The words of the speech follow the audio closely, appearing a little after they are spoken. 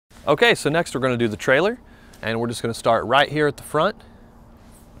Okay, so next we're going to do the trailer, and we're just going to start right here at the front.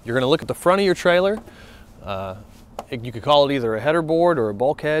 You're going to look at the front of your trailer. You could call it either a header board or a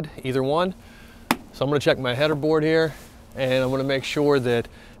bulkhead, either one. So I'm going to check my header board here, and I'm going to make sure that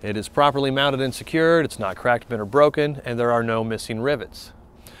it is properly mounted and secured, it's not cracked, bent, or broken, and there are no missing rivets.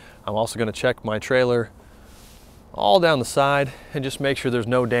 I'm also going to check my trailer all down the side and just make sure there's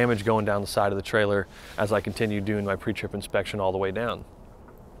no damage going down the side of the trailer as I continue doing my pre-trip inspection all the way down.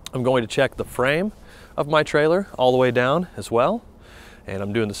 I'm going to check the frame of my trailer all the way down as well. And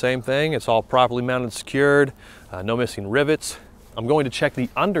I'm doing the same thing. It's all properly mounted and secured, no missing rivets. I'm going to check the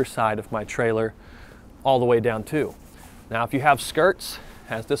underside of my trailer all the way down too. Now, if you have skirts,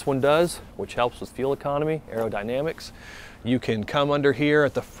 as this one does, which helps with fuel economy, aerodynamics, you can come under here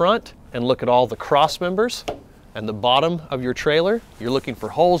at the front and look at all the cross members and the bottom of your trailer. You're looking for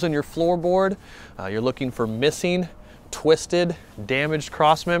holes in your floorboard. You're looking for missing, twisted, damaged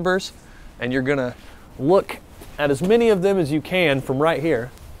cross members, and you're gonna look at as many of them as you can from right here.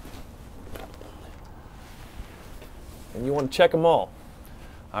 And you want to check them all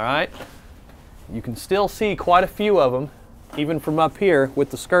right? You can still see quite a few of them, even from up here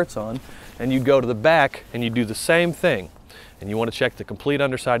with the skirts on, and you go to the back and you do the same thing. And you want to check the complete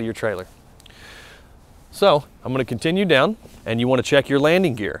underside of your trailer. So I'm going to continue down, and you want to check your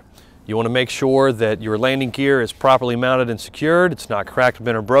landing gear. You want to make sure that your landing gear is properly mounted and secured. It's not cracked,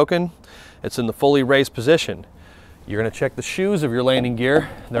 bent, or broken. It's in the fully raised position. You're going to check the shoes of your landing gear.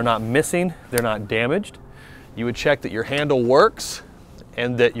 They're not missing, they're not damaged. You would check that your handle works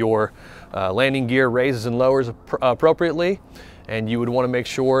and that your landing gear raises and lowers appropriately. And you would want to make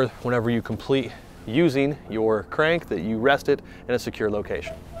sure whenever you complete using your crank that you rest it in a secure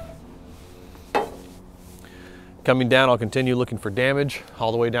location. Coming down, I'll continue looking for damage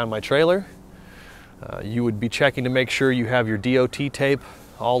all the way down my trailer. You would be checking to make sure you have your DOT tape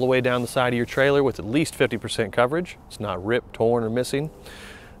all the way down the side of your trailer with at least 50% coverage. It's not ripped, torn, or missing.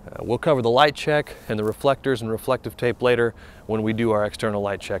 We'll cover the light check and the reflectors and reflective tape later when we do our external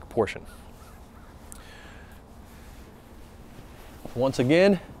light check portion. Once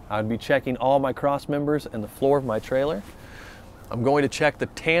again, I'd be checking all my cross members and the floor of my trailer. I'm going to check the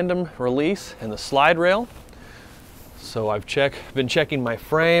tandem release and the slide rail. So I've been checking my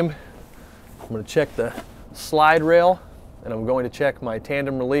frame. I'm going to check the slide rail, and I'm going to check my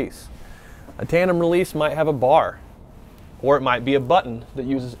tandem release. A tandem release might have a bar, or it might be a button that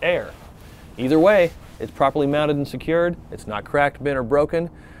uses air. Either way, it's properly mounted and secured. It's not cracked, bent, or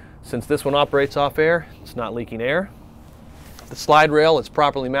broken. Since this one operates off air, it's not leaking air. The slide rail is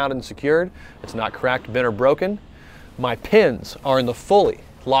properly mounted and secured. It's not cracked, bent, or broken. My pins are in the fully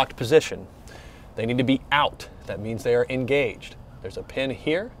locked position. They need to be out. That means they are engaged. There's a pin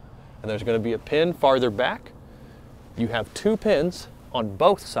here, and there's going to be a pin farther back. You have 2 pins on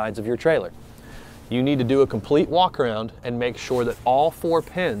both sides of your trailer. You need to do a complete walk around and make sure that all 4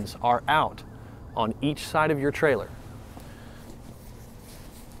 pins are out on each side of your trailer.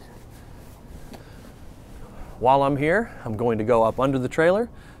 While I'm here, I'm going to go up under the trailer,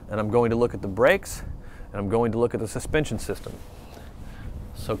 and I'm going to look at the brakes, and I'm going to look at the suspension system.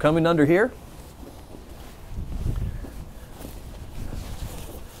 So coming under here,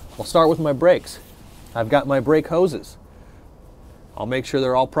 I'll start with my brakes. I've got my brake hoses. I'll make sure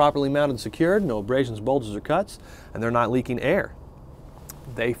they're all properly mounted and secured, no abrasions, bulges, or cuts, and they're not leaking air.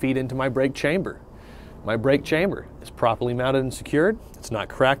 They feed into my brake chamber. My brake chamber is properly mounted and secured. It's not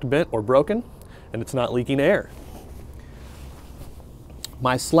cracked, bent, or broken, and it's not leaking air.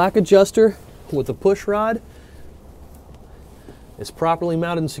 My slack adjuster with a push rod is properly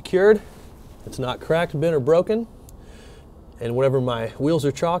mounted and secured. It's not cracked, bent, or broken. And whenever my wheels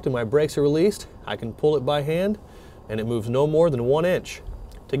are chalked and my brakes are released, I can pull it by hand and it moves no more than 1 inch.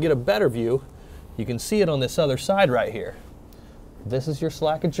 To get a better view, you can see it on this other side right here. This is your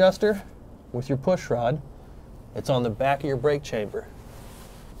slack adjuster with your push rod. It's on the back of your brake chamber.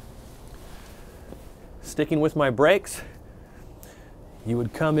 Sticking with my brakes, you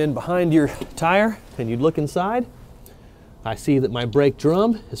would come in behind your tire and you'd look inside. I see that my brake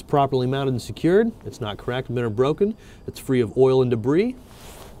drum is properly mounted and secured. It's not cracked, bent, or broken. It's free of oil and debris.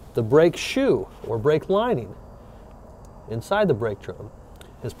 The brake shoe or brake lining inside the brake drum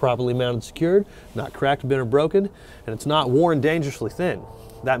is properly mounted and secured, not cracked, bent, or broken, and it's not worn dangerously thin.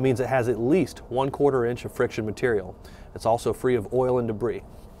 That means it has at least 1/4 inch of friction material. It's also free of oil and debris.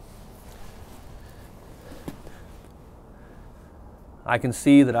 I can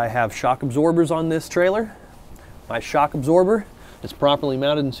see that I have shock absorbers on this trailer. My shock absorber is properly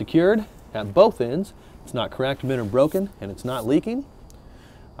mounted and secured at both ends. It's not cracked, bent, or broken, and it's not leaking.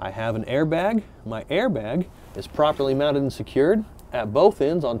 I have an airbag. My airbag is properly mounted and secured. at both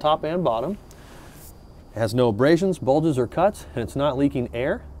ends on top and bottom. It has no abrasions, bulges, or cuts, and it's not leaking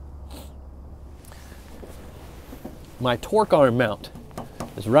air. My torque arm mount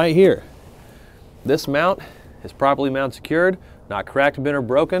is right here. This mount is properly mounted secured, not cracked, bent, or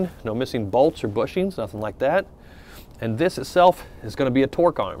broken, no missing bolts or bushings, nothing like that. And this itself is going to be a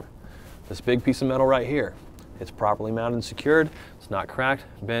torque arm. This big piece of metal right here. It's properly mounted and secured. It's not cracked,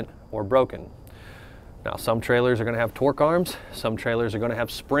 bent, or broken. Now, some trailers are going to have torque arms. Some trailers are going to have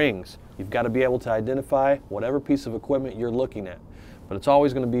springs. You've got to be able to identify whatever piece of equipment you're looking at. But it's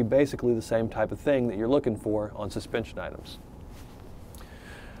always going to be basically the same type of thing that you're looking for on suspension items.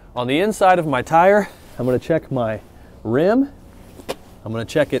 On the inside of my tire, I'm going to check my rim. I'm going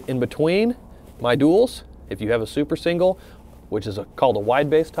to check it in between my duals. If you have a super single, which is called a wide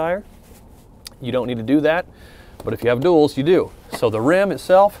base tire, you don't need to do that. But if you have duals, you do. So the rim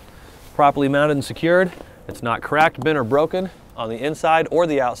itself, properly mounted and secured. It's not cracked, bent, or broken on the inside or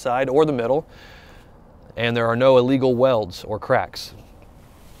the outside or the middle. And there are no illegal welds or cracks.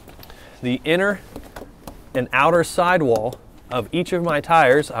 The inner and outer sidewall of each of my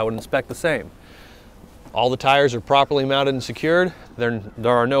tires, I would inspect the same. All the tires are properly mounted and secured. There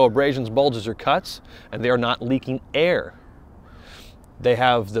are no abrasions, bulges, or cuts, and they are not leaking air. They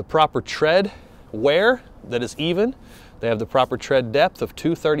have the proper tread wear that is even. They have the proper tread depth of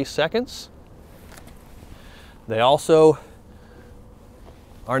 2/32. They also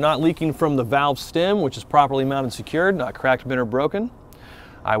are not leaking from the valve stem, which is properly mounted and secured, not cracked, bent, or broken.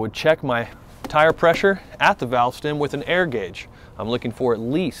 I would check my tire pressure at the valve stem with an air gauge. I'm looking for at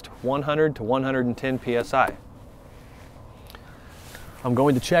least 100 to 110 psi. I'm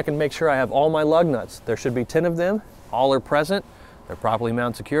going to check and make sure I have all my lug nuts. There should be 10 of them. All are present. They're properly mounted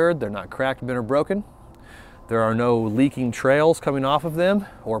and secured. They're not cracked, bent, or broken. There are no leaking trails coming off of them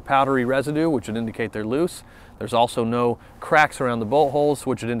or powdery residue, which would indicate they're loose. There's also no cracks around the bolt holes,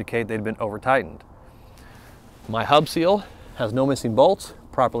 which would indicate they'd been over tightened. My hub seal has no missing bolts,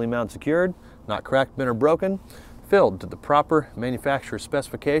 properly mounted, secured, not cracked, bent, or broken, filled to the proper manufacturer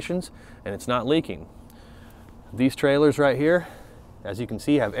specifications, and it's not leaking. These trailers right here, as you can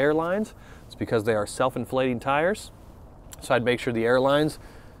see, have air lines. It's because they are self-inflating tires. So I'd make sure the air lines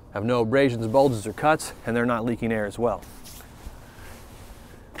have no abrasions, bulges, or cuts, and they're not leaking air as well.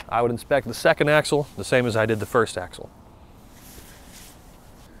 I would inspect the second axle the same as I did the first axle.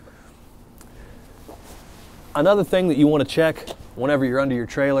 Another thing that you want to check whenever you're under your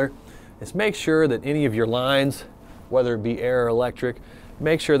trailer is make sure that any of your lines, whether it be air or electric,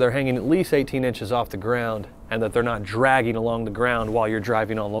 make sure they're hanging at least 18 inches off the ground and that they're not dragging along the ground while you're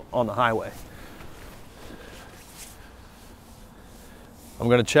driving on the highway. I'm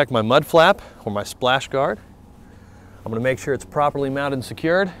going to check my mud flap or my splash guard. I'm going to make sure it's properly mounted and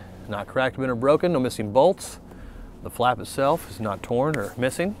secured, not cracked, bent, or broken, no missing bolts. The flap itself is not torn or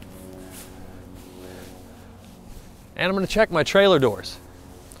missing. And I'm going to check my trailer doors.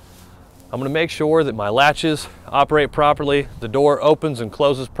 I'm going to make sure that my latches operate properly, the door opens and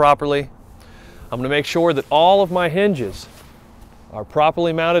closes properly. I'm going to make sure that all of my hinges are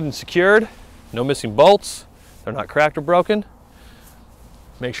properly mounted and secured, no missing bolts, they're not cracked or broken.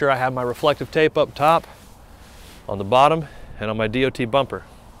 Make sure I have my reflective tape up top, on the bottom, and on my DOT bumper.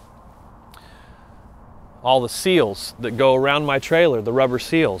 All the seals that go around my trailer, the rubber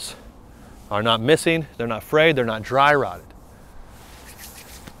seals, are not missing, they're not frayed, they're not dry rotted.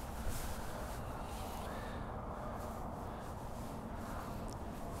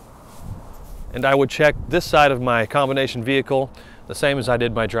 And I would check this side of my combination vehicle the same as I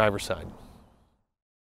did my driver's side.